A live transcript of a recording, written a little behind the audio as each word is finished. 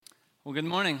Well, good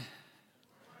morning.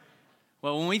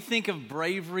 Well, when we think of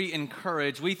bravery and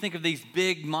courage, we think of these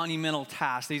big monumental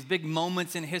tasks, these big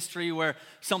moments in history where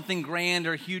something grand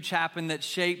or huge happened that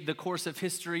shaped the course of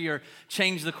history or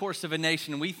changed the course of a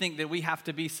nation. We think that we have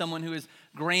to be someone who is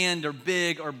grand or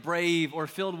big or brave or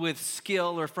filled with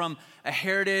skill or from a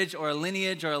heritage or a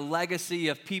lineage or a legacy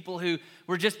of people who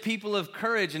were just people of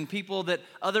courage and people that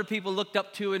other people looked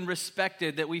up to and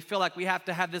respected, that we feel like we have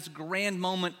to have this grand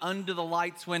moment under the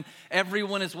lights when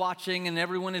everyone is watching and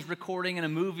everyone is recording and a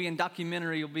movie and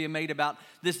documentary will be made about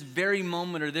this very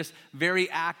moment or this very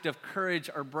act of courage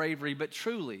or bravery. But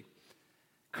truly,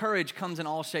 courage comes in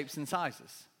all shapes and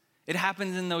sizes. It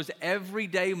happens in those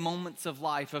everyday moments of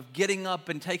life, of getting up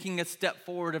and taking a step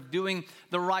forward, of doing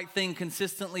the right thing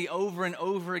consistently over and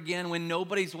over again when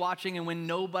nobody's watching and when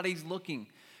nobody's looking.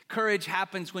 Courage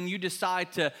happens when you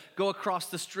decide to go across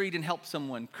the street and help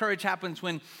someone. Courage happens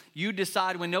when you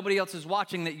decide when nobody else is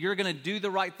watching that you're going to do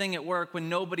the right thing at work when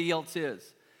nobody else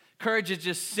is. Courage is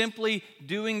just simply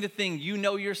doing the thing you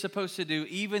know you're supposed to do,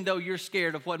 even though you're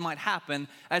scared of what might happen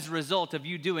as a result of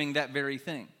you doing that very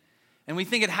thing. And we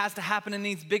think it has to happen in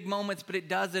these big moments, but it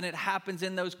doesn't. It happens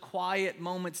in those quiet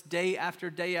moments day after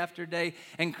day after day.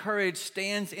 And courage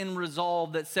stands in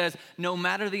resolve that says, no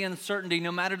matter the uncertainty,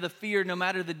 no matter the fear, no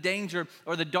matter the danger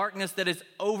or the darkness that is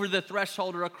over the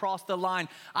threshold or across the line,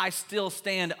 I still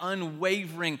stand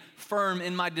unwavering, firm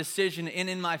in my decision and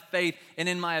in my faith and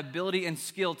in my ability and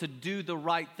skill to do the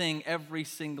right thing every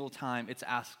single time it's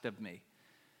asked of me.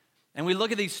 And we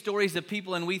look at these stories of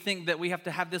people and we think that we have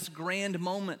to have this grand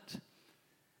moment,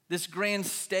 this grand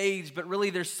stage, but really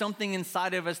there's something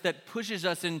inside of us that pushes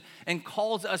us and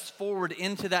calls us forward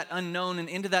into that unknown and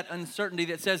into that uncertainty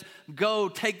that says, go,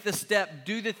 take the step,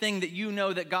 do the thing that you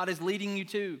know that God is leading you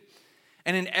to.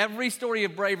 And in every story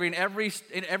of bravery, in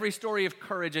every story of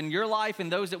courage in your life and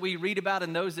those that we read about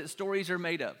and those that stories are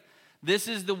made of, this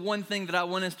is the one thing that I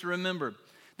want us to remember,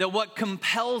 that what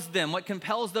compels them, what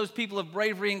compels those people of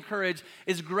bravery and courage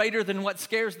is greater than what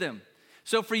scares them.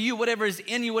 So for you, whatever is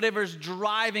in you, whatever is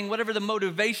driving, whatever the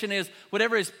motivation is,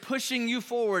 whatever is pushing you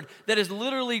forward, that is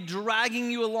literally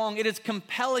dragging you along, it is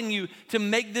compelling you to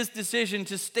make this decision,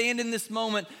 to stand in this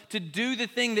moment, to do the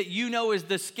thing that you know is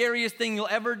the scariest thing you'll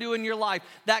ever do in your life.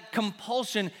 That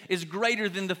compulsion is greater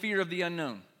than the fear of the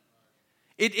unknown.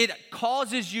 It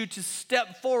causes you to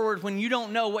step forward when you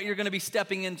don't know what you're going to be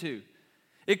stepping into.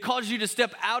 It causes you to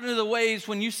step out into the waves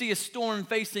when you see a storm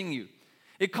facing you.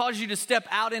 It causes you to step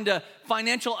out into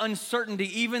financial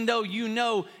uncertainty, even though you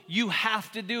know you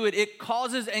have to do it. It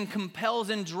causes and compels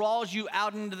and draws you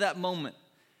out into that moment.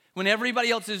 When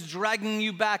everybody else is dragging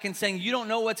you back and saying, you don't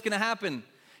know what's going to happen.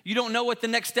 You don't know what the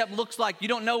next step looks like. You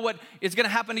don't know what is going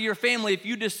to happen to your family if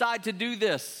you decide to do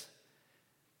this.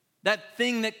 That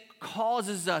thing that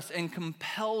causes us and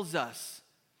compels us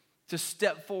to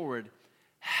step forward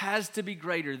has to be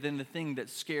greater than the thing that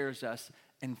scares us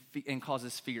and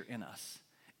causes fear in us,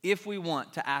 if we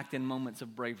want to act in moments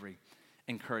of bravery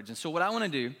and courage. And so what I want to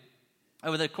do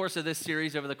over the course of this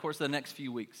series, over the course of the next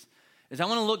few weeks, is I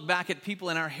want to look back at people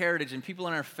in our heritage and people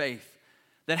in our faith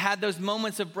that had those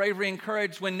moments of bravery and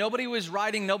courage when nobody was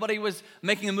writing, nobody was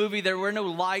making a movie, there were no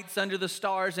lights under the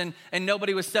stars, and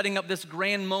nobody was setting up this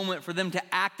grand moment for them to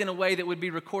act in a way that would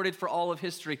be recorded for all of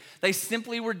history. They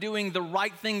simply were doing the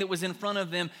right thing that was in front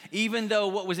of them, even though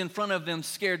what was in front of them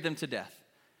scared them to death.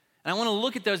 And I want to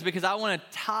look at those because I want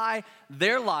to tie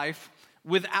their life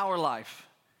with our life.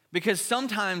 Because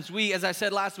sometimes we, as I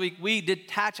said last week, we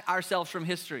detach ourselves from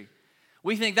history.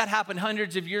 We think that happened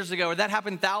hundreds of years ago, or that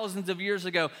happened thousands of years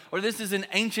ago, or this is an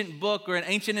ancient book or an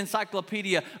ancient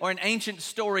encyclopedia or an ancient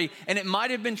story, and it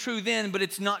might have been true then, but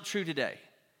it's not true today.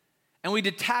 And we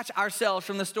detach ourselves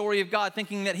from the story of God,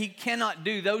 thinking that He cannot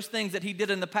do those things that He did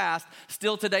in the past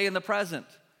still today in the present.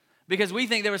 Because we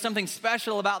think there was something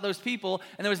special about those people,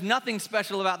 and there was nothing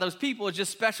special about those people. It's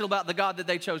just special about the God that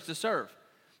they chose to serve.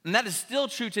 And that is still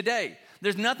true today.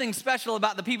 There's nothing special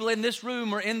about the people in this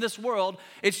room or in this world.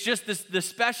 It's just the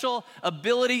special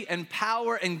ability and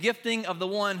power and gifting of the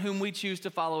one whom we choose to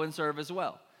follow and serve as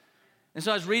well. And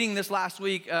so I was reading this last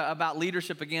week about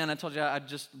leadership again. I told you I'm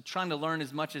just trying to learn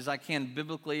as much as I can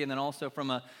biblically and then also from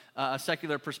a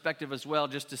secular perspective as well,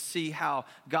 just to see how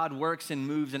God works and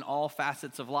moves in all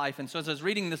facets of life. And so as I was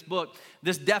reading this book,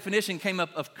 this definition came up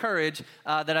of courage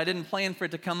that I didn't plan for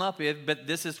it to come up with, but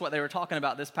this is what they were talking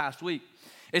about this past week.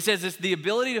 It says it's the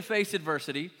ability to face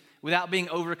adversity without being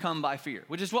overcome by fear,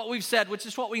 which is what we've said, which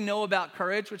is what we know about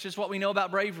courage, which is what we know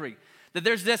about bravery. That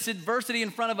there's this adversity in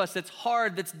front of us that's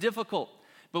hard, that's difficult,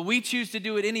 but we choose to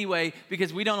do it anyway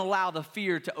because we don't allow the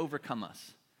fear to overcome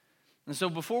us. And so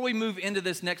before we move into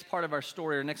this next part of our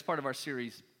story or next part of our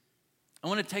series, I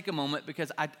want to take a moment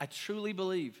because I truly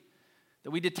believe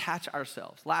that we detach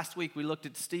ourselves. Last week, we looked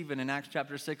at Stephen in Acts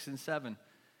chapter 6 and 7.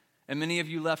 And many of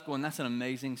you left going, that's an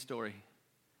amazing story.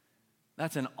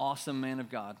 That's an awesome man of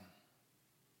God.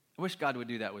 I wish God would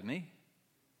do that with me.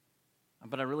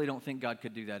 But I really don't think God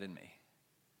could do that in me.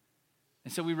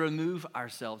 And so we remove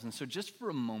ourselves. And so just for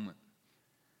a moment,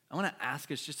 I want to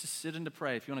ask us just to sit and to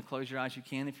pray. If you want to close your eyes, you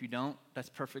can. If you don't, that's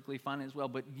perfectly fine as well.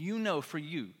 But you know for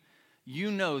you,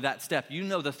 you know that step. You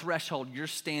know the threshold you're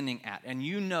standing at. And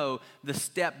you know the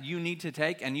step you need to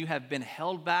take. And you have been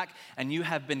held back. And you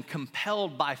have been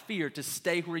compelled by fear to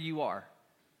stay where you are.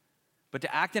 But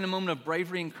to act in a moment of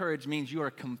bravery and courage means you are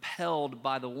compelled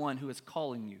by the one who is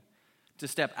calling you to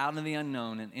step out of the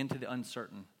unknown and into the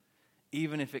uncertain,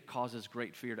 even if it causes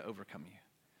great fear to overcome you.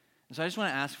 And so I just want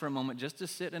to ask for a moment just to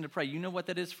sit and to pray. You know what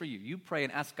that is for you. You pray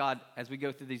and ask God as we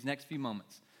go through these next few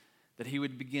moments that he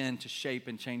would begin to shape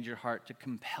and change your heart to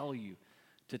compel you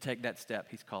to take that step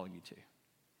he's calling you to.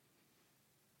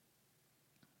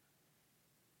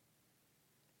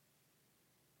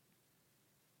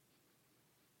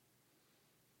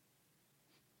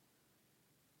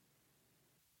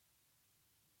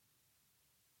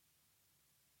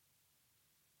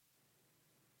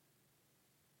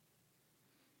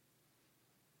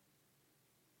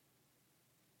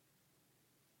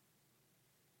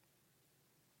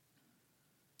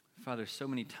 Father, so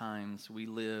many times we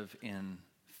live in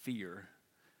fear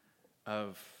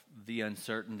of the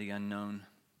uncertain, the unknown.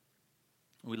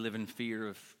 We live in fear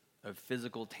of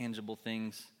physical, tangible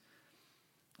things,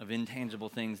 of intangible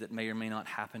things that may or may not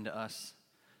happen to us.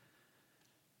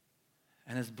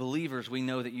 And as believers, we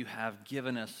know that you have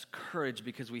given us courage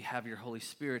because we have your Holy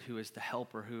Spirit, who is the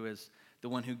helper, who is the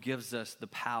one who gives us the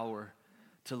power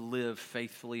to live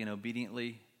faithfully and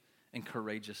obediently and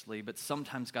courageously. But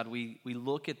sometimes, God, we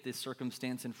look at this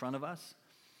circumstance in front of us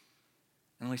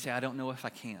and we say, I don't know if I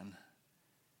can.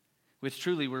 Which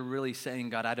truly we're really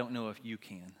saying, God, I don't know if you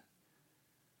can.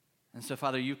 And so,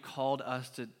 Father, you called us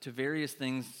to various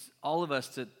things, all of us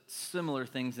to similar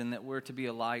things, in that we're to be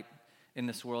a light in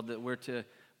this world, that we're to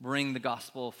bring the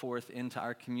gospel forth into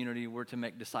our community, we're to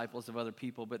make disciples of other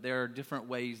people. But there are different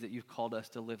ways that you've called us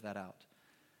to live that out.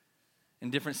 In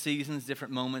different seasons,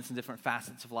 different moments, and different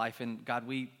facets of life. And God,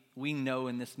 we know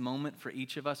in this moment for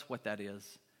each of us what that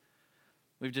is.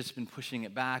 We've just been pushing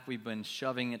it back. We've been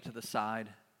shoving it to the side.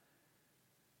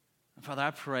 And Father, I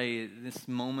pray this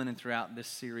moment and throughout this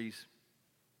series,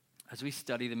 as we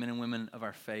study the men and women of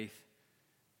our faith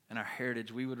and our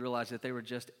heritage, we would realize that they were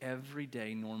just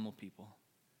everyday normal people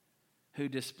who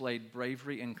displayed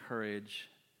bravery and courage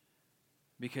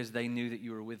because they knew that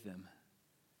you were with them.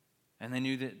 And they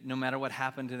knew that no matter what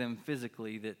happened to them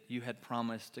physically, that you had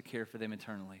promised to care for them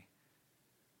eternally.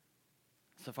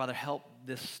 So, Father, help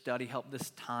this study, help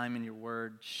this time in your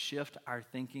word shift our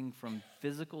thinking from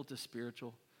physical to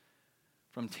spiritual,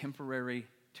 from temporary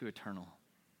to eternal.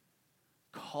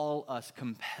 Call us,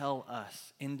 compel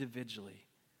us individually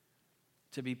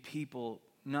to be people,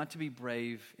 not to be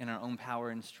brave in our own power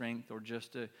and strength or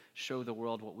just to show the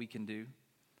world what we can do,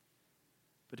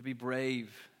 but to be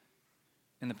brave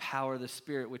in the power of the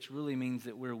Spirit, which really means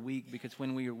that we're weak, because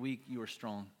when we are weak, you are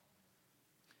strong.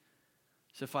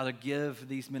 So, Father, give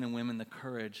these men and women the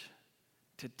courage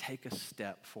to take a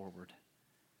step forward,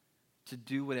 to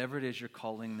do whatever it is you're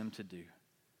calling them to do,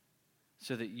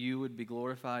 so that you would be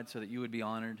glorified, so that you would be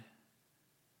honored,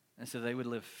 and so they would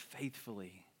live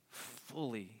faithfully,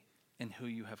 fully in who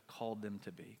you have called them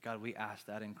to be. God, we ask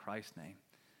that in Christ's name.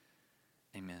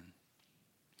 Amen.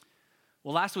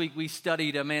 Well, last week we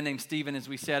studied a man named Stephen, as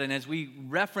we said, and as we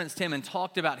referenced him and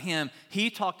talked about him,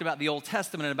 he talked about the Old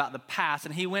Testament and about the past,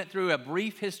 and he went through a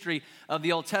brief history of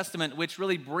the Old Testament, which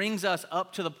really brings us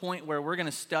up to the point where we're going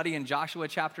to study in Joshua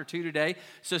chapter 2 today.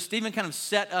 So Stephen kind of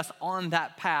set us on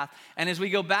that path, and as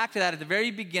we go back to that, at the very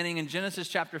beginning in Genesis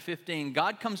chapter 15,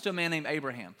 God comes to a man named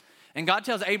Abraham. And God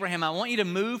tells Abraham, I want you to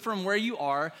move from where you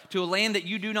are to a land that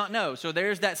you do not know. So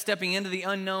there's that stepping into the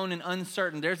unknown and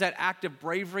uncertain. There's that act of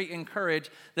bravery and courage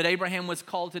that Abraham was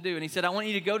called to do. And he said, I want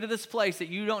you to go to this place that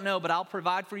you don't know, but I'll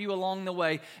provide for you along the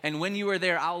way. And when you are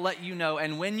there, I'll let you know.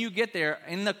 And when you get there,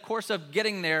 in the course of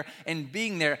getting there and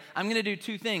being there, I'm going to do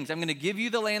two things. I'm going to give you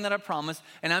the land that I promised,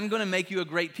 and I'm going to make you a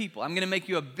great people. I'm going to make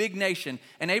you a big nation.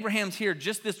 And Abraham's here,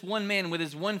 just this one man with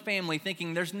his one family,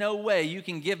 thinking there's no way you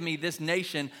can give me this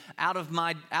nation out of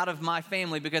my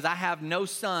family, because I have no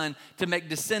son to make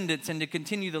descendants and to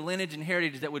continue the lineage and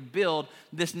heritage that would build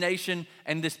this nation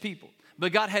and this people.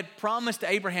 But God had promised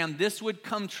Abraham this would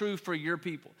come true for your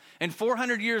people. And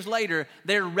 400 years later,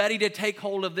 they're ready to take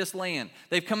hold of this land.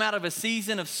 They've come out of a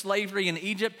season of slavery in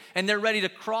Egypt, and they're ready to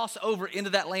cross over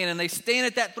into that land. And they stand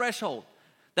at that threshold,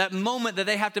 that moment that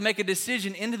they have to make a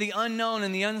decision into the unknown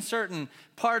and the uncertain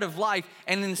part of life.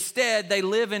 And instead, they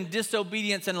live in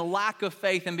disobedience and a lack of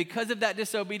faith. And because of that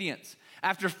disobedience,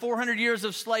 after 400 years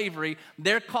of slavery,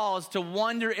 they're caused to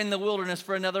wander in the wilderness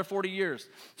for another 40 years,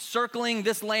 circling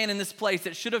this land and this place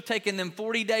that should have taken them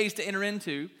 40 days to enter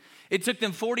into. It took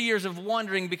them 40 years of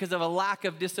wandering because of a lack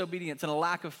of disobedience and a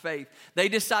lack of faith. They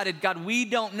decided, God, we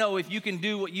don't know if you can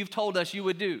do what you've told us you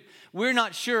would do. We're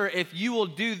not sure if you will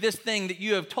do this thing that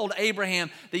you have told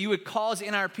Abraham that you would cause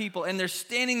in our people. And they're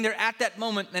standing there at that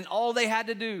moment, and all they had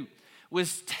to do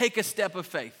was take a step of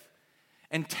faith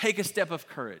and take a step of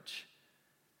courage.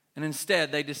 And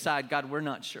instead, they decide, God, we're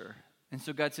not sure. And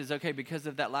so God says, okay, because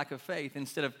of that lack of faith,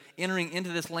 instead of entering into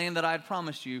this land that I had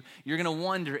promised you, you're going to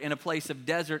wander in a place of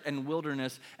desert and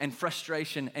wilderness and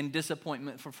frustration and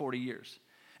disappointment for 40 years.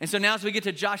 And so now as we get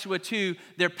to Joshua 2,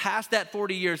 they're past that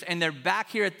 40 years, and they're back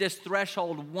here at this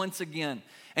threshold once again.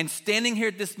 And standing here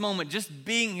at this moment, just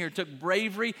being here took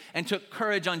bravery and took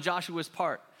courage on Joshua's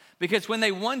part. Because when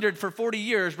they wandered for 40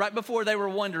 years, right before they were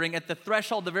wandering at the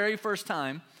threshold the very first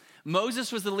time,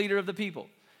 Moses was the leader of the people.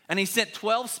 And he sent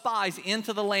 12 spies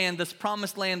into the land, this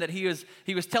promised land that he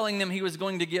was telling them he was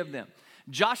going to give them.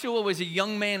 Joshua was a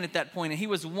young man at that point, and he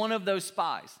was one of those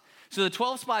spies. So the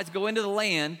 12 spies go into the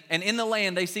land, and in the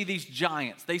land they see these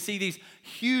giants. They see these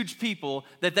huge people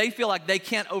that they feel like they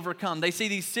can't overcome. They see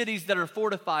these cities that are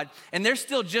fortified, and they're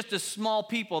still just a small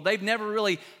people. They've never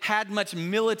really had much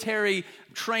military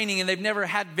training, and they've never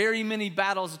had very many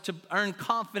battles to earn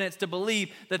confidence to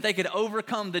believe that they could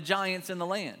overcome the giants in the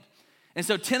land. And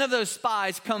so 10 of those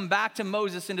spies come back to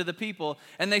Moses and to the people,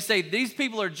 and they say, these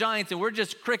people are giants and we're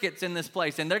just crickets in this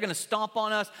place, and they're going to stomp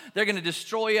on us, they're going to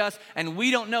destroy us, and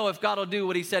we don't know if God will do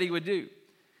what he said he would do.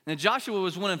 Now Joshua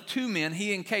was one of two men,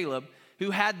 he and Caleb,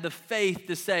 who had the faith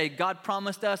to say, God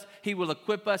promised us, he will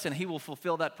equip us, and he will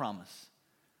fulfill that promise.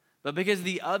 But because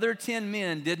the other 10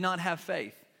 men did not have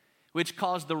faith, which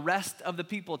caused the rest of the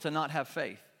people to not have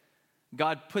faith,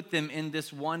 God put them in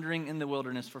this wandering in the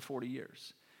wilderness for 40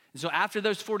 years. So after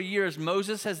those 40 years,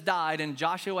 Moses has died and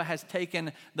Joshua has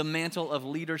taken the mantle of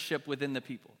leadership within the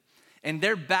people. And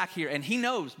they're back here, and he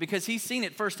knows because he's seen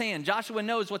it firsthand. Joshua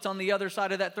knows what's on the other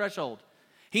side of that threshold.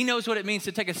 He knows what it means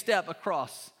to take a step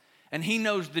across, and he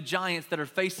knows the giants that are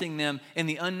facing them in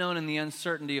the unknown and the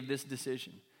uncertainty of this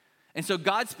decision. And so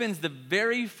God spends the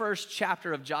very first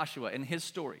chapter of Joshua in his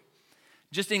story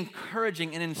just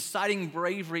encouraging and inciting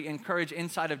bravery and courage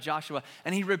inside of Joshua.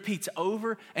 And he repeats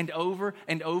over and over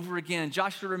and over again,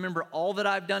 Joshua, remember all that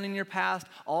I've done in your past,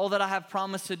 all that I have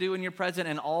promised to do in your present,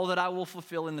 and all that I will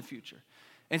fulfill in the future.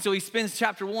 And so he spends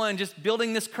chapter 1 just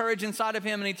building this courage inside of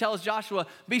him, and he tells Joshua,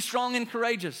 be strong and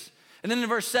courageous. And then in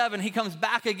verse 7, he comes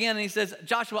back again and he says,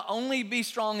 Joshua, only be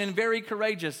strong and very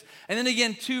courageous. And then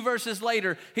again, 2 verses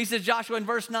later, he says, Joshua, in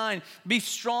verse 9, be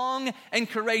strong and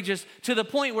courageous, to the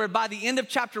point where by the end of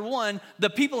chapter 1,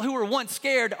 the people who were once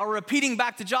scared are repeating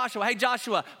back to Joshua, hey,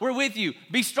 Joshua, we're with you.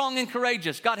 Be strong and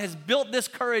courageous. God has built this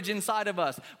courage inside of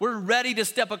us. We're ready to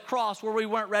step across where we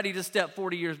weren't ready to step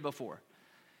 40 years before.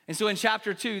 And so in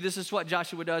chapter 2, this is what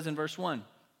Joshua does in verse 1.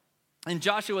 And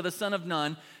Joshua, the son of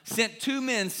Nun, sent 2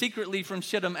 men secretly from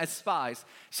Shittim as spies,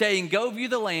 saying, go view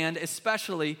the land,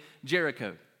 especially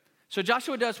Jericho. So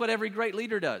Joshua does what every great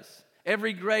leader does.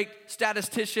 Every great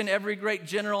statistician, every great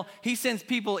general, he sends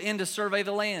people in to survey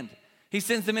the land. He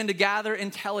sends them in to gather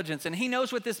intelligence. And he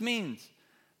knows what this means,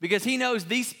 because he knows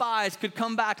these spies could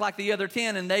come back like the other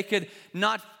 10, and they could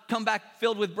not come back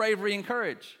filled with bravery and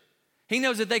courage. He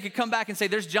knows that they could come back and say,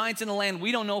 there's giants in the land.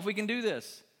 We don't know if we can do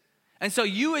this. And so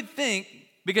you would think,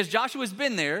 because Joshua's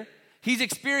been there, he's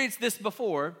experienced this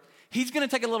before, he's going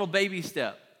to take a little baby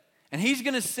step. And he's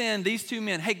going to send these 2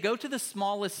 men, hey, go to the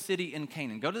smallest city in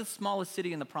Canaan. Go to the smallest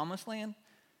city in the promised land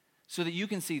so that you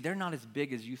can see they're not as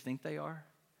big as you think they are.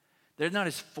 They're not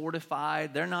as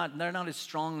fortified. They're not as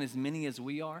strong and as many as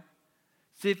we are.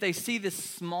 See, if they see this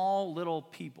small little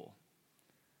people,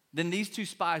 then these 2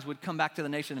 spies would come back to the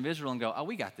nation of Israel and go, oh,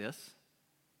 we got this.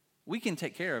 We can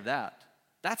take care of that.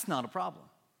 That's not a problem.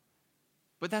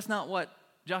 But that's not what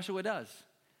Joshua does.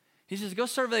 He says, go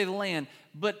survey the land,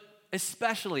 but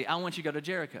especially I want you to go to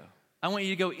Jericho. I want you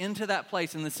to go into that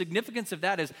place. And the significance of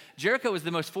that is Jericho is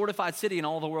the most fortified city in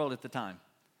all the world at the time.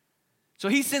 So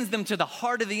he sends them to the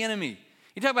heart of the enemy.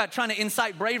 You talk about trying to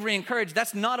incite bravery and courage.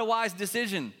 That's not a wise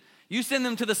decision. You send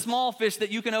them to the small fish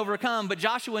that you can overcome, but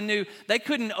Joshua knew they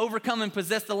couldn't overcome and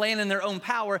possess the land in their own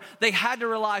power. They had to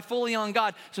rely fully on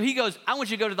God. So he goes, I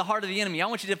want you to go to the heart of the enemy. I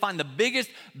want you to find the biggest,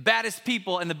 baddest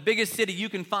people in the biggest city you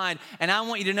can find, and I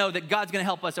want you to know that God's going to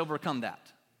help us overcome that.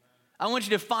 I want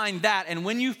you to find that, and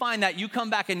when you find that, you come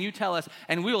back and you tell us,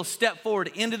 and we will step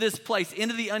forward into this place,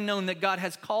 into the unknown that God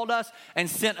has called us and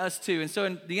sent us to. And so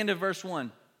in the end of verse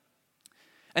 1,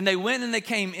 and they went and they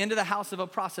came into the house of a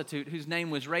prostitute whose name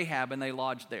was Rahab, and they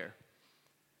lodged there.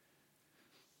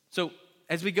 So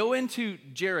as we go into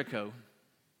Jericho,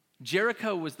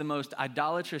 Jericho was the most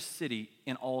idolatrous city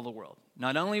in all the world.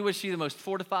 Not only was she the most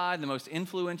fortified, the most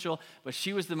influential, but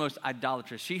she was the most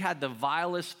idolatrous. She had the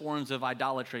vilest forms of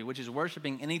idolatry, which is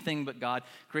worshiping anything but God,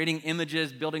 creating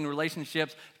images, building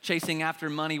relationships, chasing after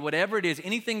money, whatever it is,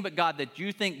 anything but God that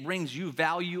you think brings you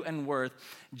value and worth.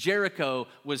 Jericho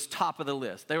was top of the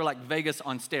list. They were like Vegas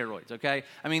on steroids, okay?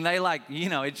 I mean,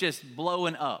 it's just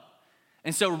blowing up.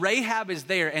 And so Rahab is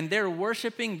there, and they're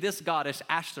worshiping this goddess,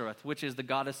 Ashtoreth, which is the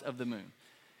goddess of the moon.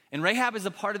 And Rahab is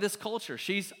a part of this culture.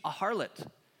 She's a harlot.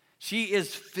 She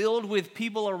is filled with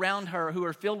people around her who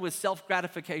are filled with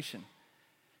self-gratification,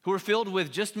 who are filled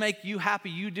with just make you happy,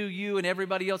 you do you, and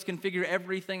everybody else can figure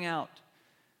everything out.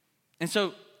 And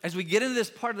so as we get into this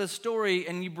part of the story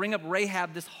and you bring up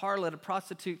Rahab, this harlot, a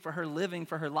prostitute for her living,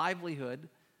 for her livelihood,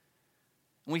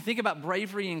 and we think about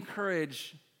bravery and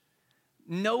courage,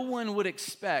 no one would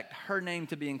expect her name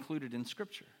to be included in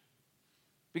Scripture.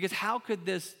 Because how could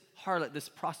this harlot, this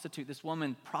prostitute, this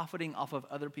woman profiting off of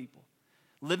other people,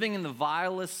 living in the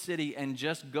vilest city and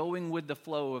just going with the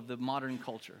flow of the modern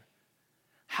culture,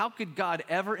 how could God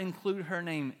ever include her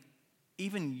name,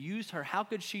 even use her? How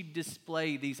could she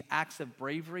display these acts of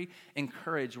bravery and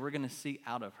courage we're going to see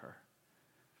out of her?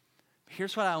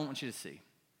 Here's what I want you to see.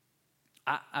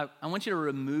 I want you to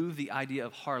remove the idea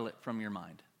of harlot from your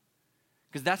mind,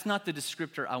 because that's not the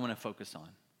descriptor I want to focus on.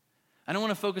 I don't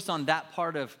want to focus on that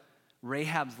part of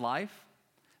Rahab's life.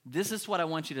 This is what I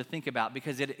want you to think about,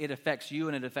 because it affects you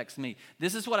and it affects me.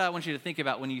 This is what I want you to think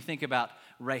about when you think about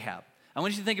Rahab. I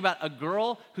want you to think about a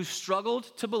girl who struggled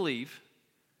to believe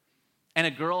and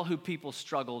a girl who people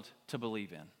struggled to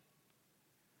believe in.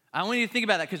 I want you to think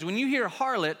about that, because when you hear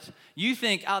harlot, you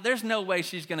think, oh, there's no way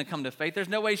she's going to come to faith. There's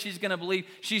no way she's going to believe.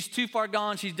 She's too far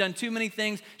gone. She's done too many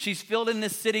things. She's filled in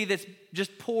this city that's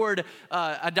just poured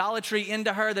idolatry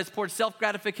into her, that's poured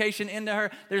self-gratification into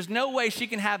her. There's no way she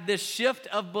can have this shift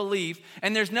of belief,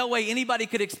 and there's no way anybody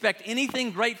could expect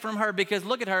anything great from her, because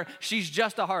look at her, she's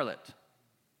just a harlot.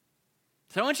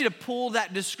 So I want you to pull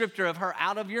that descriptor of her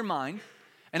out of your mind.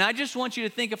 And I just want you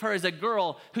to think of her as a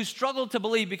girl who struggled to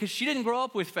believe because she didn't grow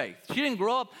up with faith. She didn't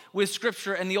grow up with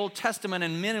Scripture and the Old Testament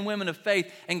and men and women of faith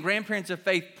and grandparents of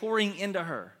faith pouring into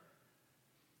her.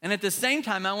 And at the same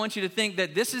time, I want you to think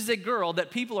that this is a girl that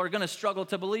people are going to struggle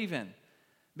to believe in,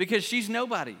 because she's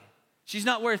nobody. She's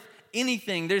not worth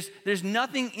anything. There's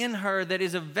nothing in her that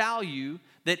is of value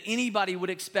that anybody would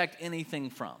expect anything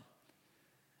from.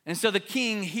 And so the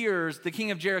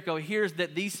king of Jericho hears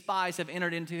that these spies have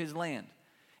entered into his land.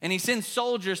 And he sends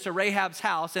soldiers to Rahab's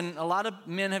house, and a lot of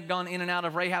men have gone in and out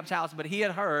of Rahab's house, but he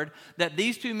had heard that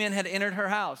these two men had entered her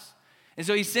house. And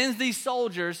so he sends these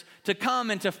soldiers to come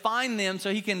and to find them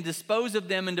so he can dispose of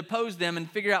them and depose them and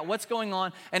figure out what's going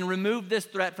on and remove this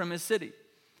threat from his city.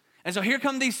 And so here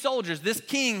come these soldiers, this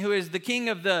king who is the king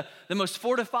of the most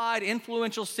fortified,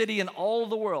 influential city in all of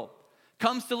the world,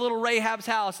 comes to little Rahab's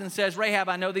house and says, Rahab,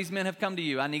 I know these men have come to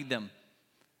you. I need them.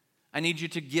 I need you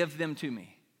to give them to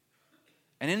me.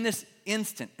 And in this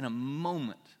instant, in a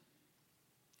moment,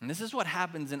 and this is what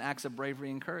happens in acts of bravery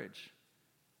and courage.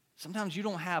 Sometimes you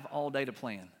don't have all day to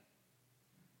plan.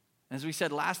 As we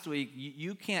said last week,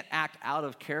 you can't act out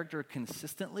of character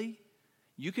consistently.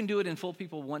 You can do it and fool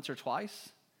people once or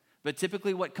twice, but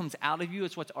typically what comes out of you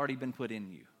is what's already been put in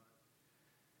you.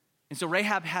 And so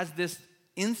Rahab has this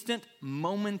instant,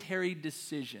 momentary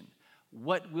decision.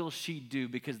 What will she do?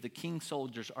 Because the king's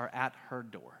soldiers are at her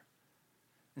door.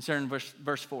 And so in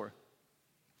verse 4.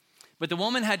 But the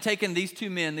woman had taken these two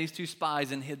men, these two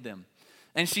spies, and hid them.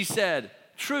 And she said,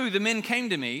 true, the men came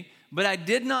to me, but I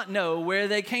did not know where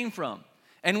they came from.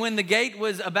 And when the gate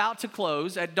was about to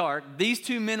close at dark, these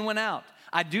two men went out.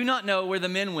 I do not know where the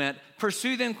men went.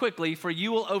 Pursue them quickly, for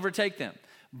you will overtake them.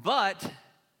 But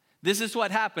this is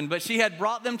what happened. But she had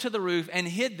brought them to the roof and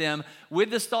hid them with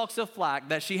the stalks of flax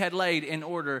that she had laid in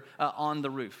order on the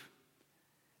roof.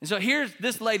 And so here's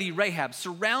this lady, Rahab,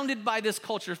 surrounded by this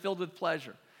culture filled with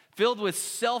pleasure, filled with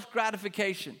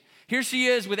self-gratification. Here she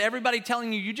is with everybody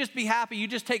telling you, you just be happy, you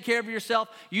just take care of yourself,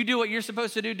 you do what you're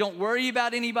supposed to do, don't worry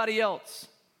about anybody else.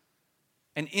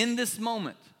 And in this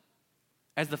moment,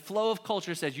 As the flow of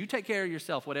culture says, you take care of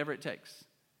yourself, whatever it takes,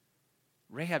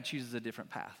 Rahab chooses a different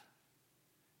path.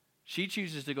 She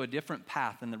chooses to go a different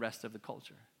path than the rest of the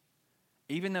culture,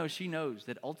 even though she knows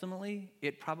that ultimately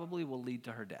it probably will lead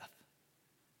to her death.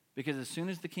 Because as soon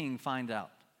as the king finds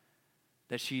out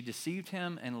that she deceived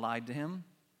him and lied to him,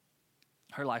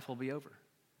 her life will be over.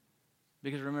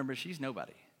 Because remember, she's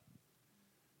nobody.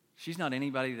 She's not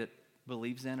anybody that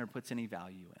believes in or puts any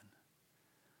value in.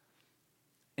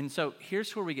 And so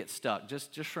here's where we get stuck,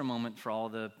 just for a moment for all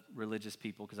the religious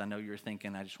people, because I know you're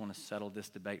thinking, I just want to settle this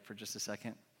debate for just a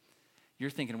second. You're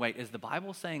thinking, wait, is the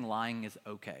Bible saying lying is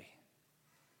okay?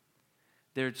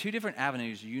 There are two different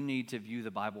avenues you need to view the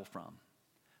Bible from.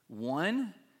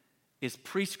 One is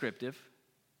prescriptive,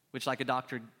 which like a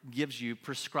doctor gives you,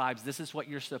 prescribes this is what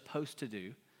you're supposed to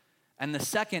do. And the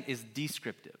second is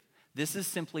descriptive. This is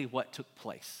simply what took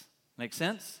place. Make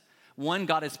sense? One,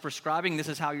 God is prescribing this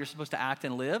is how you're supposed to act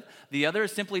and live. The other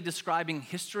is simply describing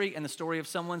history and the story of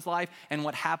someone's life and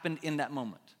what happened in that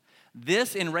moment.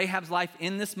 This, in Rahab's life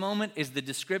in this moment, is the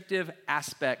descriptive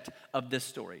aspect of this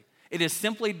story. It is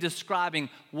simply describing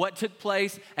what took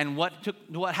place and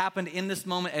what happened in this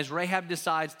moment as Rahab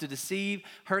decides to deceive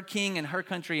her king and her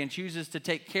country and chooses to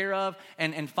take care of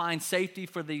and find safety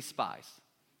for these spies.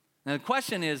 Now, the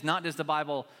question is not, does the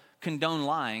Bible condone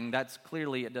lying? That's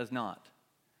clearly it does not.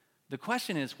 The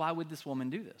question is, why would this woman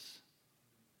do this?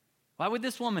 Why would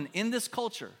this woman, in this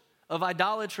culture of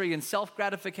idolatry and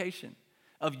self-gratification,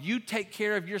 of you take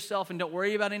care of yourself and don't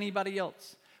worry about anybody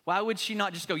else, why would she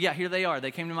not just go, yeah, here they are.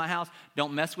 They came to my house.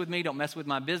 Don't mess with me. Don't mess with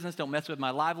my business. Don't mess with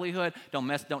my livelihood.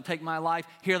 Don't take my life.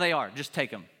 Here they are. Just take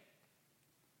them.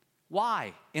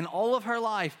 Why? In all of her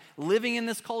life, living in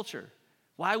this culture,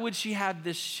 why would she have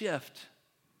this shift?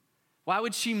 Why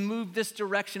would she move this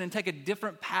direction and take a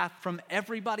different path from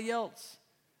everybody else?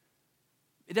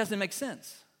 It doesn't make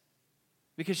sense,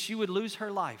 because she would lose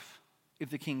her life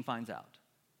if the king finds out.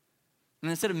 And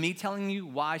instead of me telling you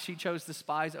why she chose the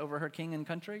spies over her king and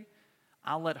country,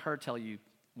 I'll let her tell you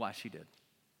why she did.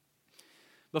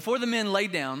 Before the men lay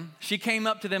down, she came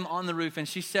up to them on the roof and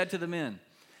she said to the men,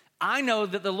 I know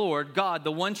that the Lord, God,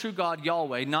 the one true God,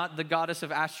 Yahweh, not the goddess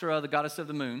of Ashtoreth, the goddess of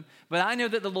the moon, but I know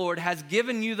that the Lord has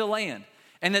given you the land,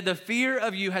 and that the fear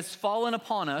of you has fallen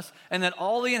upon us, and that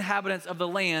all the inhabitants of the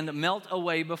land melt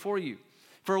away before you.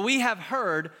 For we have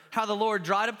heard how the Lord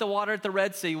dried up the water at the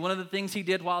Red Sea, one of the things he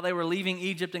did while they were leaving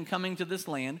Egypt and coming to this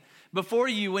land, before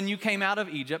you when you came out of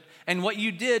Egypt, and what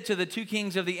you did to the two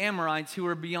kings of the Amorites who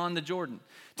were beyond the Jordan,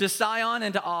 to Sihon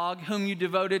and to Og, whom you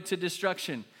devoted to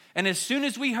destruction. And as soon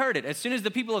as we heard it, as soon as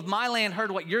the people of my land heard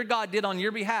what your God did on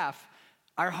your behalf,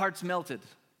 our hearts melted,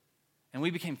 and we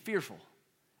became fearful.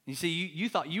 You see, you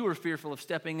thought you were fearful of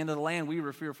stepping into the land. We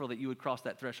were fearful that you would cross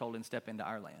that threshold and step into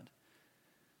our land.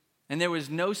 And there was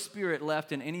no spirit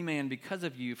left in any man because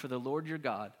of you, for the Lord your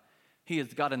God, he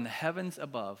is God in the heavens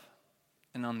above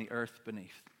and on the earth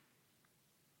beneath.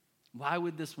 Why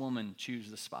would this woman choose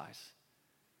the spies?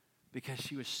 Because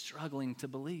she was struggling to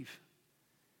believe.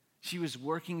 She was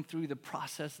working through the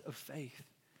process of faith.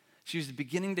 She was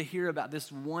beginning to hear about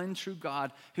this one true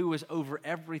God who was over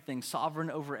everything,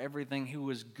 sovereign over everything, who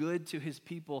was good to his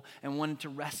people and wanted to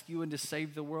rescue and to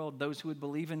save the world, those who would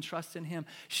believe and trust in him.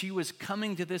 She was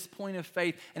coming to this point of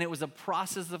faith, and it was a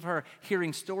process of her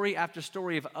hearing story after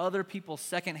story of other people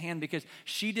secondhand, because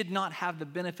she did not have the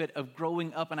benefit of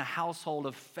growing up in a household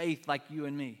of faith like you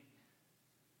and me.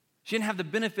 She didn't have the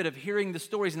benefit of hearing the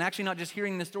stories, and actually not just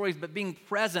hearing the stories, but being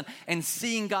present and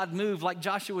seeing God move like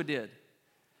Joshua did.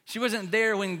 She wasn't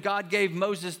there when God gave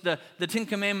Moses the Ten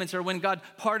Commandments, or when God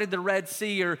parted the Red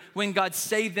Sea, or when God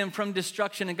saved them from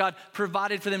destruction and God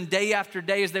provided for them day after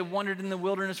day as they wandered in the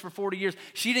wilderness for 40 years.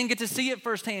 She didn't get to see it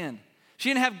firsthand. She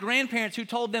didn't have grandparents who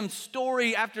told them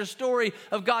story after story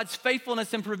of God's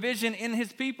faithfulness and provision in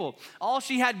his people. All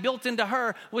she had built into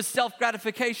her was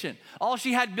self-gratification. All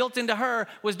she had built into her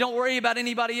was don't worry about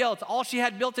anybody else. All she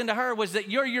had built into her was that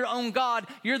you're your own God.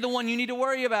 You're the one you need to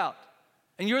worry about.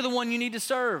 And you're the one you need to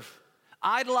serve.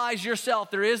 Idolize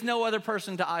yourself. There is no other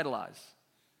person to idolize.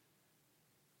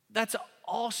 That's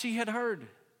all she had heard.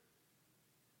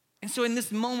 And so in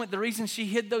this moment, the reason she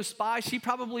hid those spies, she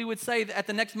probably would say that at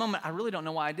the next moment, I really don't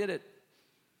know why I did it.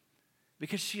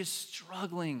 Because she is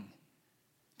struggling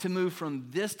to move from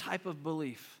this type of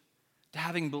belief to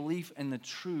having belief in the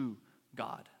true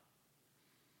God.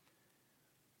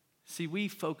 See, we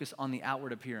focus on the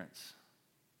outward appearance,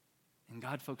 and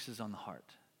God focuses on the heart.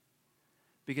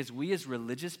 Because we as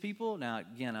religious people, now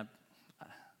again,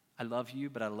 I love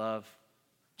you, but I love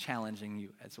challenging you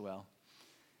as well.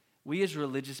 We as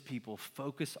religious people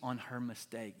focus on her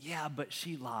mistake. Yeah, but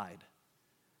she lied.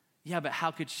 Yeah, but how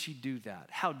could she do that?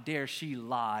 How dare she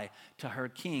lie to her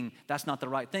king? That's not the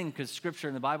right thing because Scripture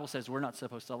in the Bible says we're not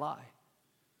supposed to lie.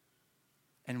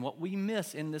 And what we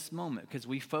miss in this moment, because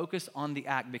we focus on the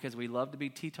act, because we love to be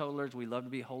teetotalers, we love to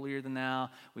be holier than thou,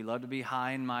 we love to be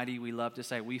high and mighty, we love to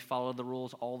say we follow the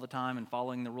rules all the time, and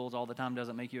following the rules all the time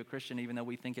doesn't make you a Christian, even though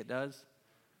we think it does.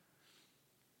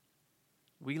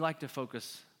 We like to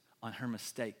focus on her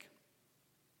mistake.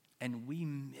 And we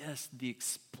miss the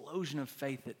explosion of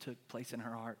faith that took place in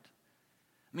her heart.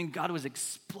 I mean, God was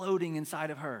exploding inside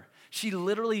of her. She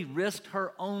literally risked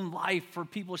her own life for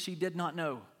people she did not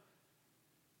know.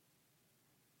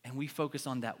 And we focus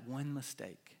on that one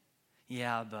mistake.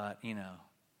 Yeah, but,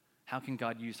 how can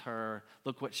God use her?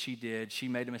 Look what she did. She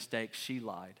made a mistake. She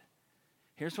lied.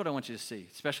 Here's what I want you to see,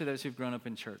 especially those who've grown up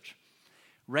in church.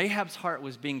 Rahab's heart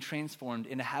was being transformed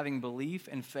into having belief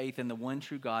and faith in the one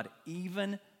true God,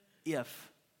 even if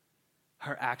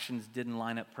her actions didn't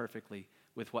line up perfectly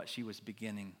with what she was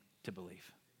beginning to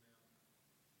believe.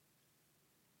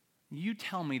 You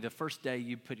tell me the first day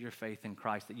you put your faith in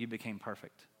Christ that you became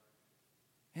perfect.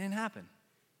 It didn't happen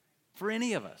for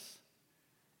any of us.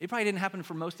 It probably didn't happen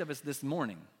for most of us this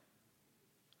morning,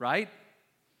 right?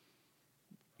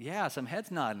 Yeah, some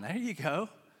heads nodding. There you go.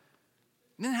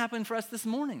 It didn't happen for us this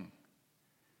morning.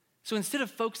 So instead of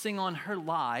focusing on her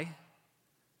lie,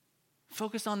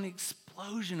 focus on the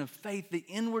explosion of faith, the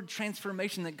inward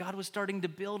transformation that God was starting to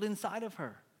build inside of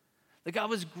her, that God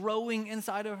was growing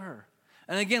inside of her.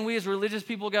 And again, we as religious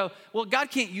people go, well,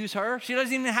 God can't use her. She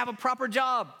doesn't even have a proper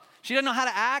job. She doesn't know how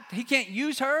to act. He can't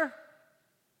use her.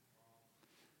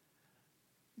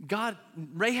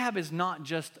 Rahab is not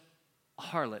just a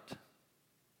harlot.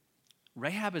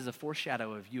 Rahab is a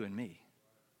foreshadow of you and me.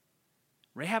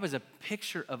 Rahab is a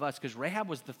picture of us because Rahab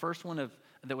was the first one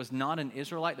that was not an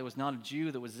Israelite, that was not a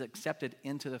Jew, that was accepted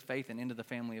into the faith and into the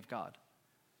family of God.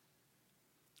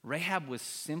 Rahab was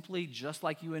simply just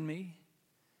like you and me,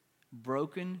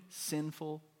 broken,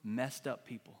 sinful, messed up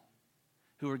people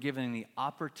who were given the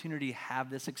opportunity to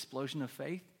have this explosion of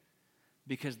faith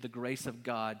because the grace of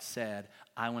God said,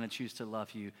 I want to choose to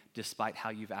love you despite how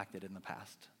you've acted in the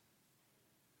past.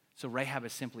 So Rahab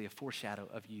is simply a foreshadow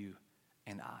of you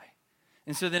and I.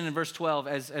 And so then in verse 12,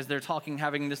 as they're talking,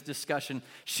 having this discussion,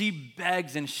 she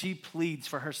begs and she pleads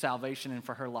for her salvation and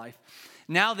for her life.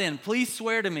 Now then, please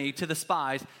swear to me, to the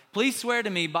spies, please swear to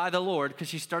me by the Lord, because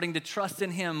she's starting to trust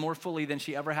in him more fully than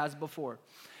she ever has before.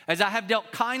 As I have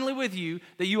dealt kindly with you,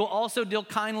 that you will also deal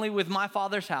kindly with my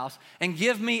father's house, and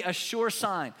give me a sure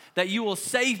sign that you will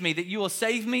save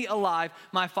me alive,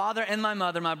 my father and my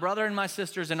mother, my brother and my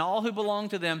sisters, and all who belong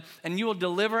to them, and you will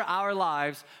deliver our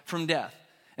lives from death.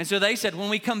 And so they said, when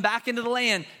we come back into the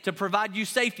land to provide you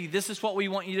safety, this is what we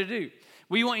want you to do.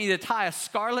 We want you to tie a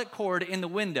scarlet cord in the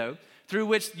window through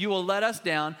which you will let us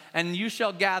down, and you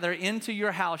shall gather into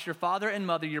your house your father and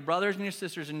mother, your brothers and your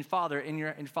sisters, and your father in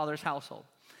your father's household.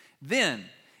 Then,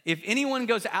 if anyone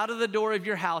goes out of the door of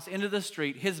your house into the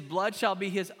street, his blood shall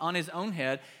be on his own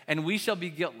head, and we shall be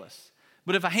guiltless.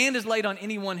 But if a hand is laid on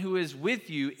anyone who is with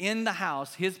you in the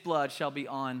house, his blood shall be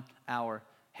on our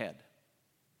head.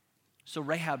 So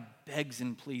Rahab begs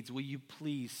and pleads, will you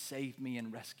please save me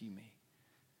and rescue me?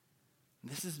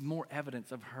 This is more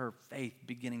evidence of her faith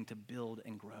beginning to build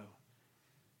and grow.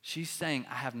 She's saying,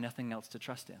 I have nothing else to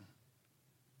trust in.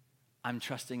 I'm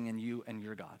trusting in you and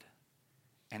your God,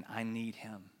 and I need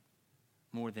him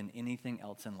more than anything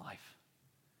else in life.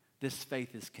 This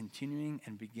faith is continuing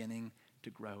and beginning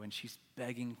to grow, and she's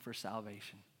begging for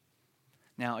salvation.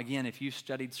 Now, again, if you've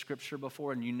studied Scripture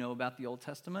before and you know about the Old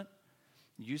Testament,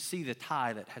 you see the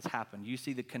tie that has happened. You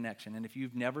see the connection. And if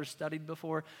you've never studied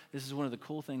before, this is one of the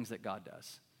cool things that God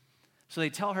does. So they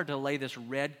tell her to lay this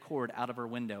red cord out of her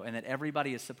window and that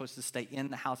everybody is supposed to stay in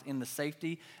the house in the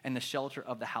safety and the shelter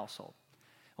of the household.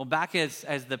 Well, back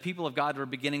as the people of God were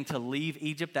beginning to leave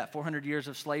Egypt, that 400 years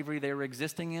of slavery they were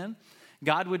existing in,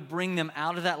 God would bring them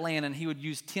out of that land, and he would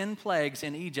use 10 plagues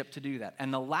in Egypt to do that.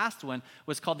 And the last one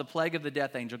was called the plague of the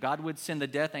death angel. God would send the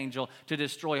death angel to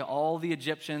destroy all the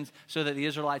Egyptians so that the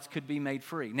Israelites could be made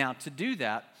free. Now, to do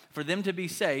that, for them to be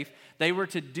safe, they were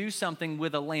to do something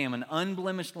with a lamb, an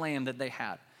unblemished lamb that they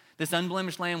had. This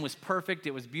unblemished lamb was perfect,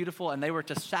 it was beautiful, and they were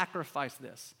to sacrifice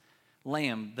this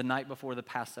lamb the night before the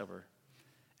Passover.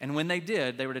 And when they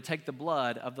did, they were to take the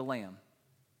blood of the lamb,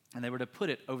 and they were to put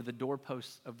it over the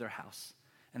doorposts of their house.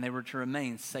 And they were to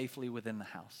remain safely within the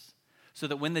house. So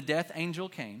that when the death angel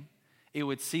came, it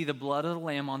would see the blood of the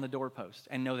lamb on the doorpost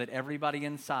and know that everybody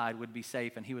inside would be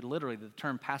safe. And he would literally, the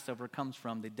term Passover comes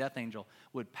from, the death angel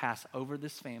would pass over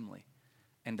this family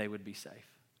and they would be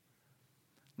safe.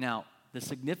 Now, the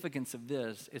significance of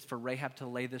this is for Rahab to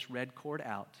lay this red cord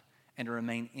out and to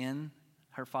remain in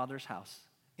her father's house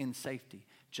in safety,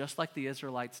 just like the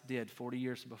Israelites did 40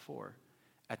 years before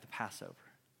at the Passover.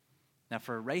 Now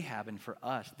for Rahab and for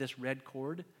us, this red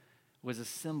cord was a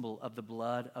symbol of the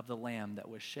blood of the lamb that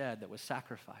was shed, that was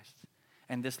sacrificed.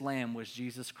 And this lamb was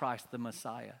Jesus Christ, the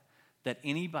Messiah. That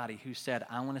anybody who said,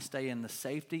 I want to stay in the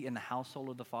safety in the household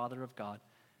of the Father of God,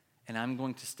 and I'm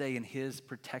going to stay in his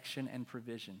protection and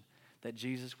provision, that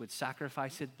Jesus would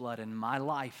sacrifice his blood, and my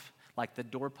life, like the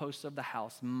doorposts of the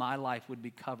house, my life would be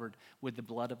covered with the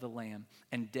blood of the Lamb,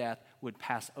 and death would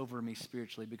pass over me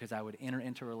spiritually because I would enter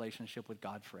into a relationship with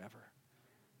God forever.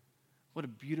 What a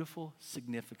beautiful,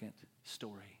 significant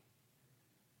story.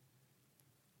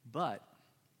 But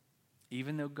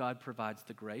even though God provides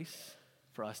the grace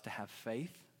for us to have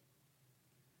faith,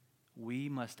 we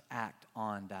must act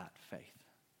on that faith.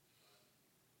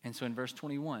 And so in verse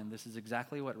 21, this is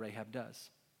exactly what Rahab does.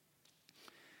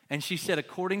 And she said,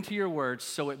 according to your words,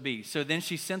 so it be. So then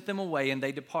she sent them away, and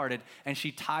they departed, and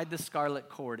she tied the scarlet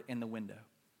cord in the window.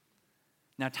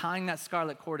 Now, tying that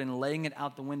scarlet cord and laying it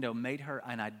out the window made her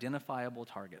an identifiable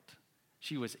target.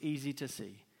 She was easy to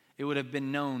see. It would have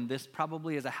been known this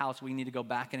probably is a house we need to go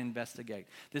back and investigate.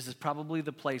 This is probably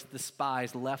the place the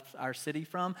spies left our city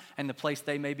from and the place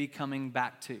they may be coming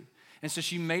back to. And so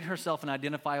she made herself an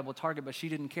identifiable target, but she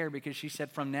didn't care because she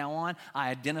said, from now on,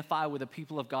 I identify with the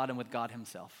people of God and with God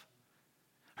himself.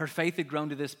 Her faith had grown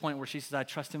to this point where she says, I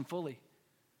trust him fully.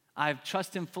 I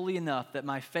trust him fully enough that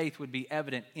my faith would be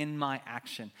evident in my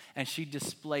action. And she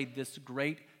displayed this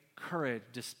great courage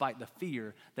despite the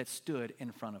fear that stood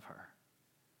in front of her.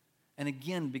 And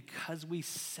again, because we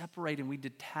separate and we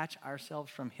detach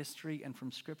ourselves from history and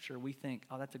from Scripture, we think,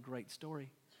 oh, that's a great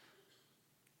story.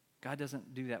 God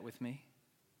doesn't do that with me.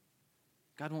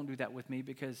 God won't do that with me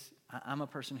because I'm a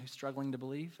person who's struggling to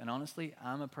believe. And honestly,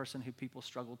 I'm a person who people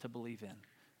struggle to believe in.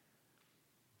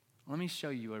 Let me show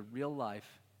you a real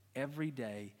life,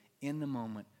 everyday, in the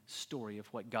moment story of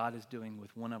what God is doing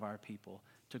with one of our people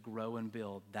to grow and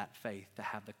build that faith, to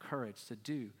have the courage to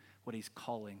do what he's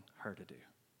calling her to do.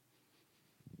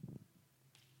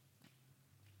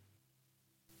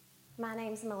 My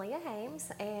name's Malia Hames,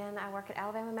 and I work at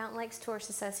Alabama Mountain Lakes Tourist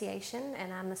Association,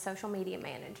 and I'm the social media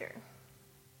manager.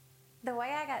 The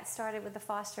way I got started with the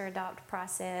foster adopt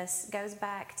process goes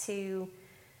back to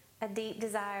a deep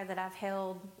desire that I've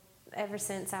held ever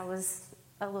since I was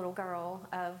a little girl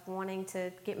of wanting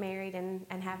to get married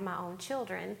and have my own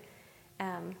children.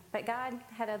 But God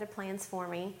had other plans for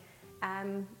me.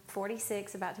 I'm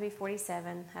 46, about to be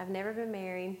 47. I've never been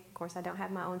married. Of course, I don't have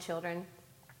my own children.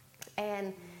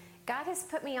 And God has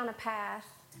put me on a path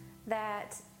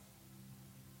that,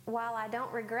 while I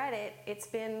don't regret it, it's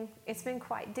been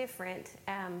quite different.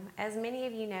 As many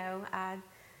of you know, I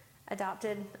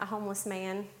adopted a homeless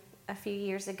man a few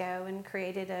years ago and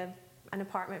created an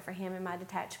apartment for him in my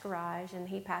detached garage, and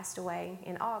he passed away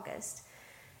in August.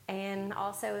 And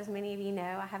also, as many of you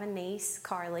know, I have a niece,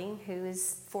 Carly, who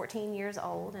is 14 years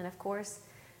old, and of course,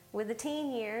 with the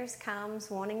teen years comes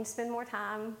wanting to spend more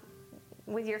time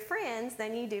with your friends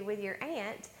than you do with your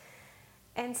aunt.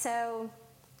 And so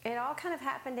it all kind of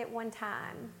happened at one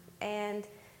time, and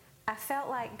I felt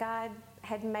like God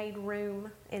had made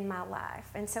room in my life.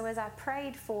 And so as I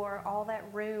prayed for all that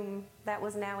room that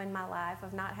was now in my life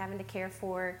of not having to care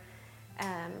for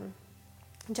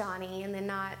Johnny and then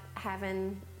not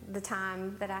having the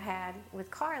time that I had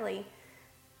with Carly,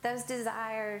 those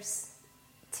desires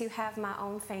to have my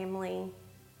own family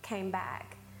came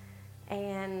back.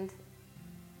 And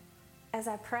as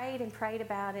I prayed and prayed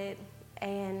about it,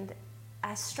 and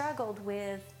I struggled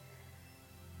with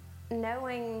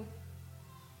knowing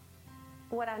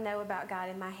what I know about God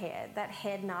in my head, that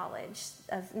head knowledge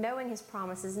of knowing his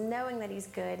promises, knowing that he's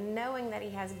good, knowing that he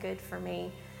has good for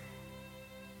me.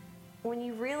 When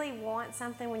you really want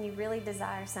something, when you really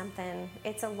desire something,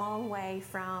 it's a long way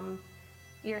from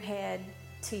your head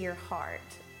to your heart.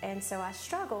 And so I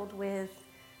struggled with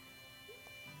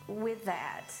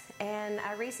that. And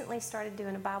I recently started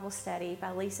doing a Bible study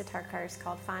by Lisa Turkhurst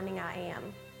called Finding I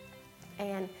Am.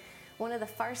 And one of the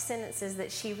first sentences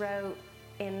that she wrote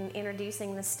in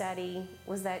introducing the study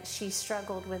was that she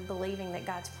struggled with believing that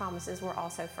God's promises were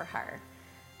also for her.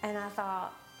 And I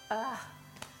thought,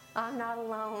 I'm not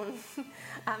alone.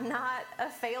 I'm not a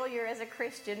failure as a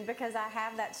Christian because I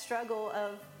have that struggle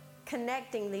of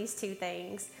connecting these two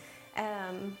things.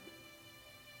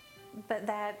 But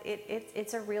that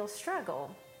it's a real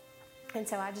struggle. And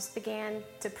so I just began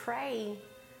to pray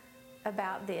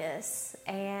about this,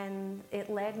 and it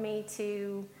led me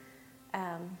to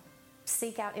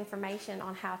seek out information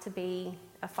on how to be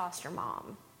a foster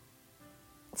mom.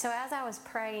 So as I was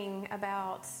praying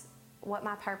about what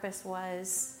my purpose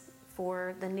was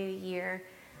for the new year,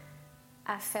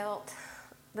 I felt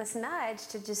this nudge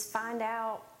to just find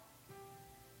out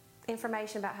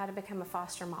information about how to become a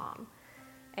foster mom.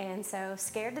 And so,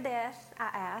 scared to death, I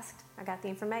asked. I got the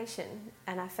information,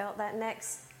 and I felt that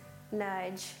next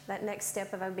nudge, that next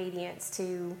step of obedience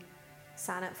to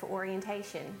sign up for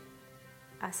orientation.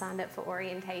 I signed up for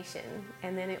orientation,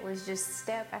 and then it was just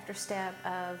step after step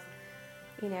of,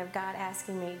 God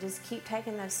asking me, just keep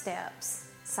taking those steps.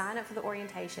 Sign up for the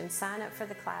orientation, sign up for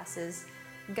the classes,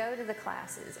 go to the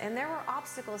classes. And there were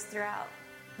obstacles throughout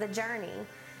the journey,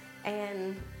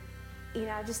 and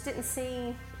I just didn't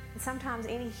see sometimes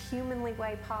any humanly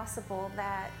way possible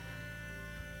that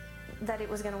it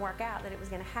was going to work out, that it was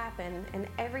going to happen. And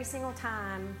every single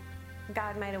time,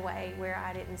 God made a way where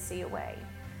I didn't see a way.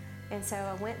 And so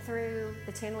I went through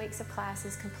the 10 weeks of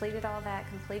classes, completed all that,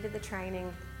 completed the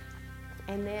training,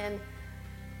 and then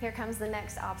here comes the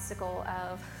next obstacle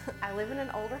of, I live in an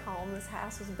older home. This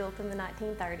house was built in the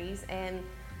 1930s, and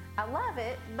I love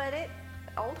it, but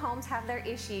old homes have their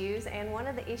issues, and one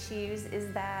of the issues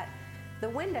is that the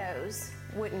windows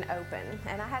wouldn't open.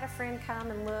 And I had a friend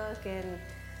come and look, and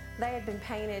they had been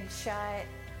painted shut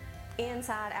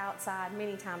inside, outside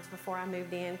many times before I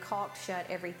moved in, caulked shut,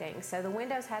 everything. So the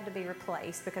windows had to be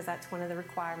replaced because that's one of the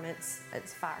requirements.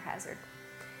 It's a fire hazard.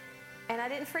 And I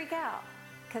didn't freak out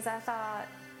because I thought,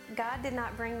 God did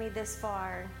not bring me this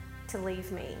far to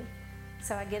leave me.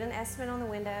 So I get an estimate on the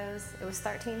windows. It was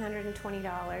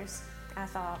 $1,320. I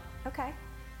thought, okay,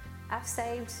 I've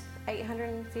saved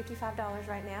 $855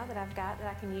 right now that I've got that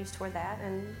I can use toward that,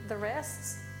 and the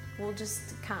rest will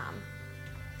just come.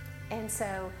 And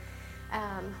so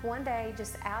one day,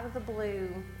 just out of the blue,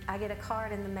 I get a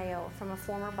card in the mail from a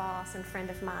former boss and friend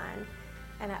of mine,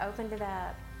 and I opened it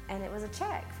up, and it was a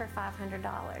check for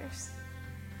 $500.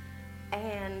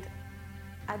 And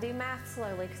I do math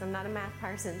slowly because I'm not a math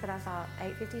person, but I thought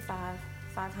 $855,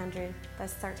 $500,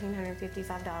 that's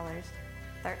 $1,355.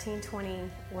 $1,320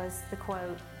 was the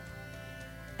quote.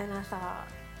 And I thought,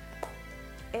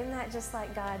 isn't that just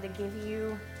like God to give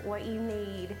you what you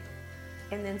need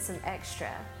and then some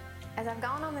extra? As I've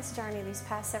gone on this journey these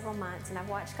past several months, and I've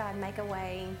watched God make a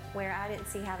way where I didn't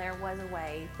see how there was a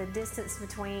way, the distance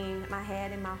between my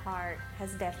head and my heart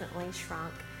has definitely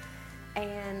shrunk.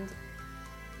 And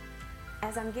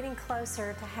as I'm getting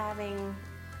closer to having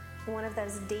one of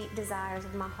those deep desires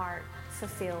of my heart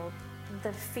fulfilled,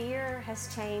 the fear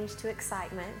has changed to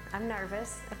excitement. I'm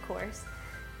nervous, of course,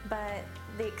 but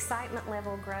the excitement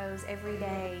level grows every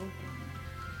day.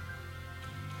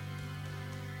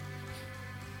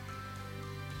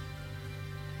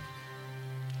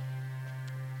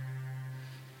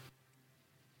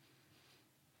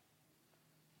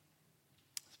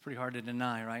 It's pretty hard to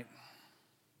deny, right?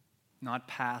 Not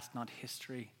past, not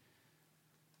history,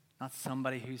 not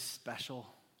somebody who's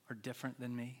special or different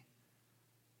than me,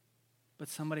 but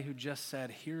somebody who just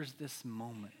said, here's this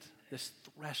moment, this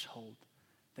threshold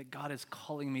that God is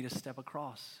calling me to step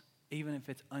across, even if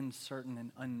it's uncertain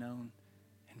and unknown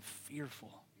and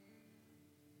fearful,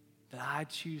 that I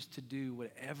choose to do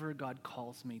whatever God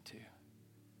calls me to.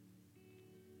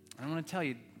 And I want to tell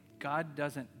you, God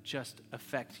doesn't just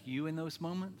affect you in those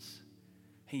moments.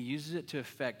 He uses it to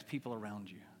affect people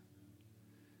around you.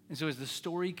 And so as the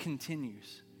story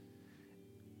continues,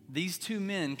 these two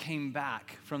men came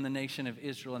back from the nation of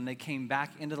Israel, and they came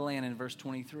back into the land in verse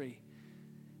 23.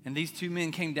 And these two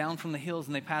men came down from the hills,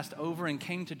 and they passed over and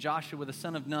came to Joshua, the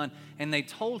son of Nun, and they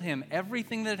told him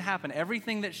everything that had happened,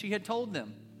 everything that she had told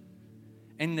them.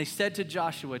 And they said to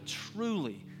Joshua,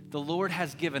 truly, the Lord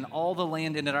has given all the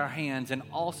land into our hands, and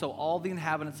also all the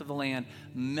inhabitants of the land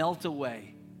melt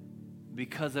away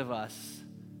because of us,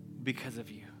 because of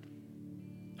you.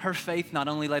 Her faith not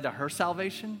only led to her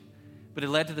salvation, but it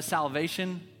led to the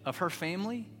salvation of her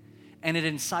family, and it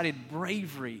incited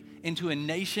bravery into a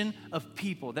nation of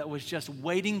people that was just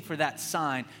waiting for that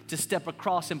sign to step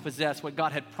across and possess what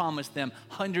God had promised them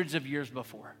hundreds of years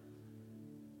before.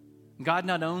 God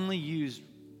not only used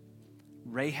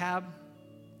Rahab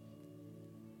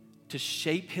to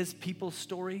shape his people's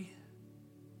story,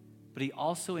 but he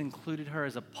also included her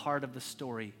as a part of the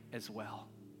story as well.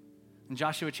 In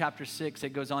Joshua chapter 6, it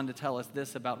goes on to tell us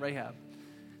this about Rahab.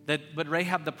 But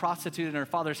Rahab the prostitute and her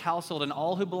father's household and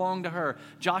all who belonged to her,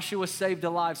 Joshua saved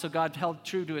alive, so God held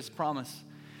true to his promise.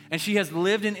 And she has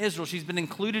lived in Israel. She's been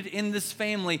included in this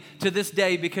family to this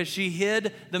day because she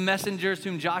hid the messengers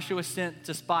whom Joshua sent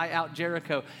to spy out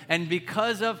Jericho. And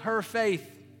because of her faith,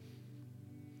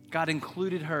 God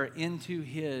included her into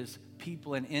his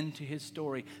people and into his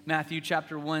story. Matthew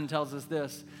chapter 1 tells us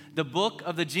this: the book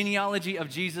of the genealogy of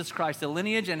Jesus Christ, the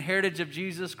lineage and heritage of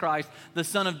Jesus Christ, the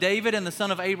son of David and the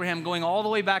son of Abraham, going all the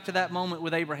way back to that moment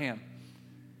with Abraham.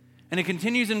 And it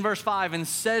continues in verse 5 and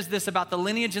says this about the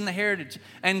lineage and the heritage.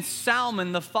 And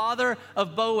Salmon, the father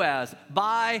of Boaz,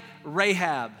 by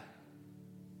Rahab.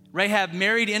 Rahab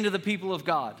married into the people of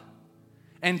God.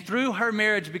 And through her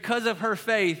marriage, because of her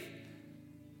faith,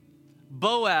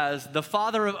 Boaz, the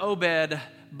father of Obed,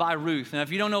 by Ruth. Now,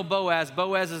 if you don't know Boaz,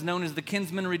 Boaz is known as the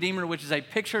kinsman redeemer, which is a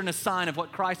picture and a sign of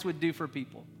what Christ would do for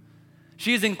people.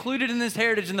 She is included in this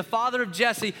heritage, and the father of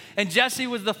Jesse, and Jesse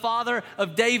was the father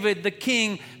of David, the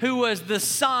king, who was the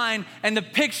sign and the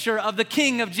picture of the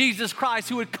king of Jesus Christ,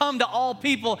 who would come to all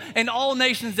people and all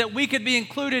nations, that we could be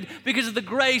included because of the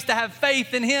grace to have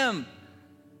faith in him.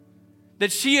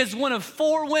 That she is one of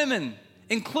 4 women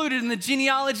included in the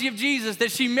genealogy of Jesus, that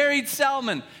she married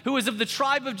Salmon, who was of the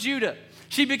tribe of Judah.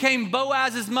 She became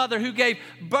Boaz's mother, who gave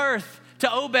birth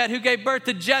to Obed, who gave birth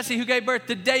to Jesse, who gave birth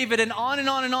to David, and on and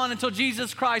on and on until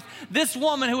Jesus Christ. This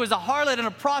woman who was a harlot and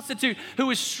a prostitute, who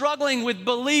was struggling with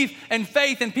belief and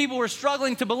faith, and people were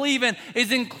struggling to believe in,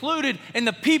 is included in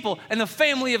the people and the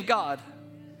family of God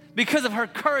because of her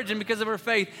courage and because of her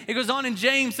faith. It goes on in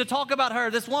James to talk about her,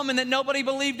 this woman that nobody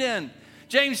believed in.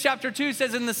 James chapter 2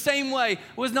 says, in the same way,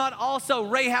 was not also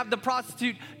Rahab the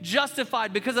prostitute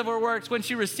justified because of her works when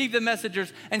she received the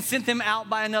messengers and sent them out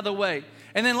by another way?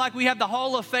 And then, like we have the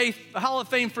Hall of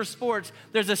Fame for sports,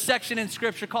 there's a section in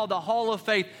Scripture called the Hall of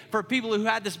Faith for people who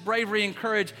had this bravery and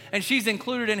courage, and she's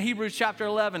included in Hebrews chapter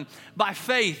 11. By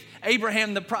faith,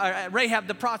 Rahab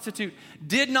the prostitute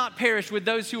did not perish with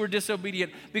those who were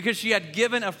disobedient, because she had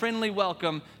given a friendly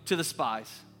welcome to the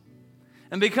spies.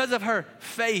 And because of her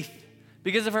faith,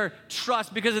 because of her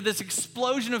trust, because of this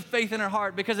explosion of faith in her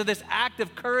heart, because of this act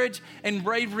of courage and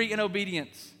bravery and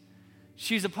obedience,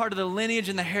 she's a part of the lineage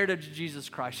and the heritage of Jesus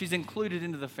Christ. She's included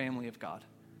into the family of God.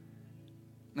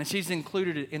 And she's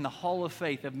included in the hall of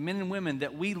faith of men and women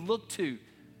that we look to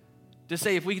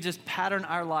say if we could just pattern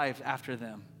our lives after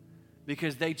them,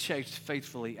 because they chased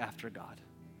faithfully after God.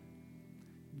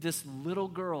 This little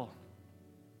girl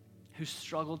who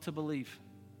struggled to believe,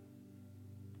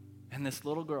 and this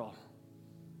little girl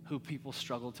who people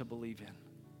struggle to believe in.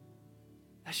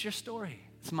 That's your story.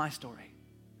 It's my story.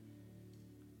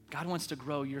 God wants to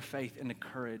grow your faith into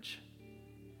courage.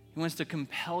 He wants to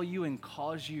compel you and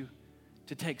cause you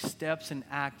to take steps and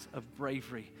acts of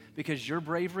bravery, because your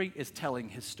bravery is telling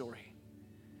his story,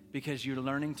 because you're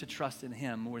learning to trust in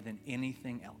him more than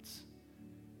anything else.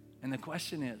 And the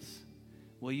question is,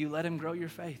 will you let him grow your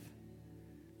faith?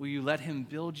 Will you let him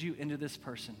build you into this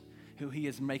person who he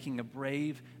is making a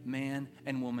brave man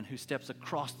and woman who steps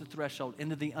across the threshold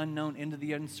into the unknown, into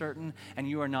the uncertain, and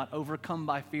you are not overcome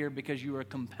by fear because you are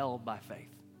compelled by faith?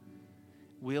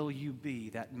 Will you be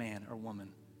that man or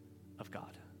woman of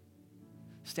God?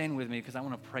 Stand with me, because I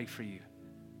want to pray for you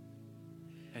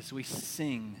as we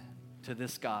sing to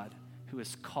this God who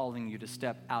is calling you to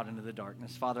step out into the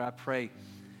darkness. Father, I pray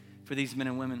for these men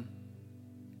and women.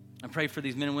 I pray for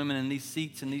these men and women in these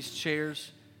seats and these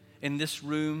chairs, in this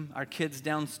room, our kids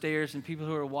downstairs, and people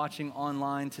who are watching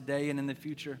online today and in the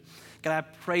future. God, I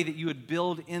pray that you would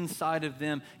build inside of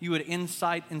them, you would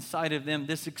incite inside of them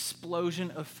this explosion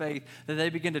of faith, that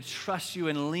they begin to trust you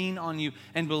and lean on you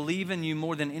and believe in you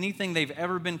more than anything they've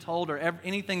ever been told or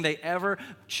anything they ever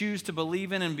choose to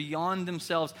believe in and beyond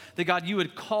themselves. That God, you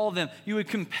would call them, you would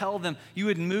compel them, you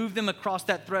would move them across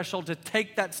that threshold to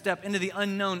take that step into the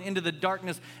unknown, into the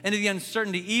darkness, into the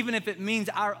uncertainty, even if it means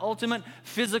our ultimate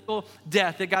physical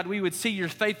death. That God, we would see your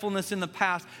faithfulness in the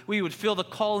past, we would feel the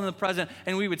call in the present,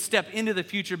 and we would step into the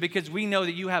future, because we know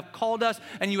that you have called us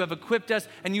and you have equipped us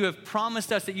and you have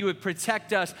promised us that you would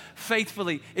protect us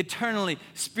faithfully, eternally,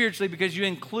 spiritually, because you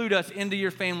include us into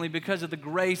your family because of the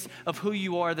grace of who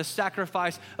you are, the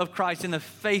sacrifice of Christ, and the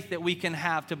faith that we can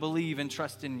have to believe and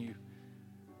trust in you.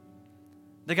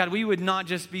 That God, we would not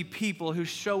just be people who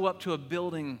show up to a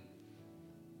building.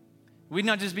 We'd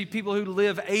not just be people who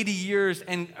live 80 years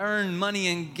and earn money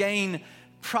and gain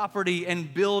property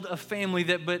and build a family,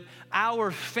 but our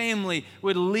family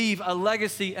would leave a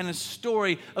legacy and a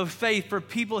story of faith for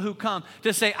people who come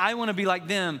to say, I want to be like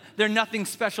them. They're nothing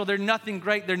special, they're nothing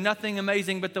great, they're nothing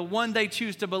amazing, but the one they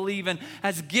choose to believe in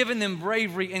has given them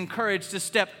bravery and courage to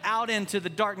step out into the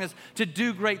darkness to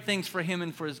do great things for him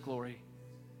and for his glory.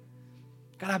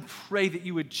 God, I pray that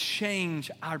you would change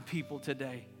our people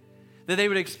today, that they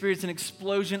would experience an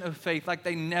explosion of faith like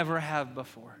they never have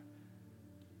before.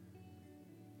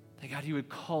 That God, you would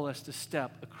call us to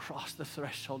step across the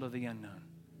threshold of the unknown.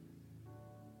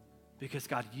 Because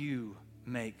God, you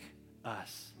make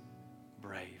us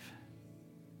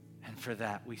for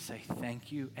that, we say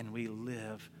thank you and we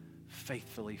live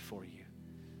faithfully for you.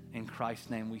 In Christ's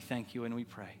name, we thank you and we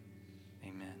pray.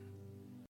 Amen.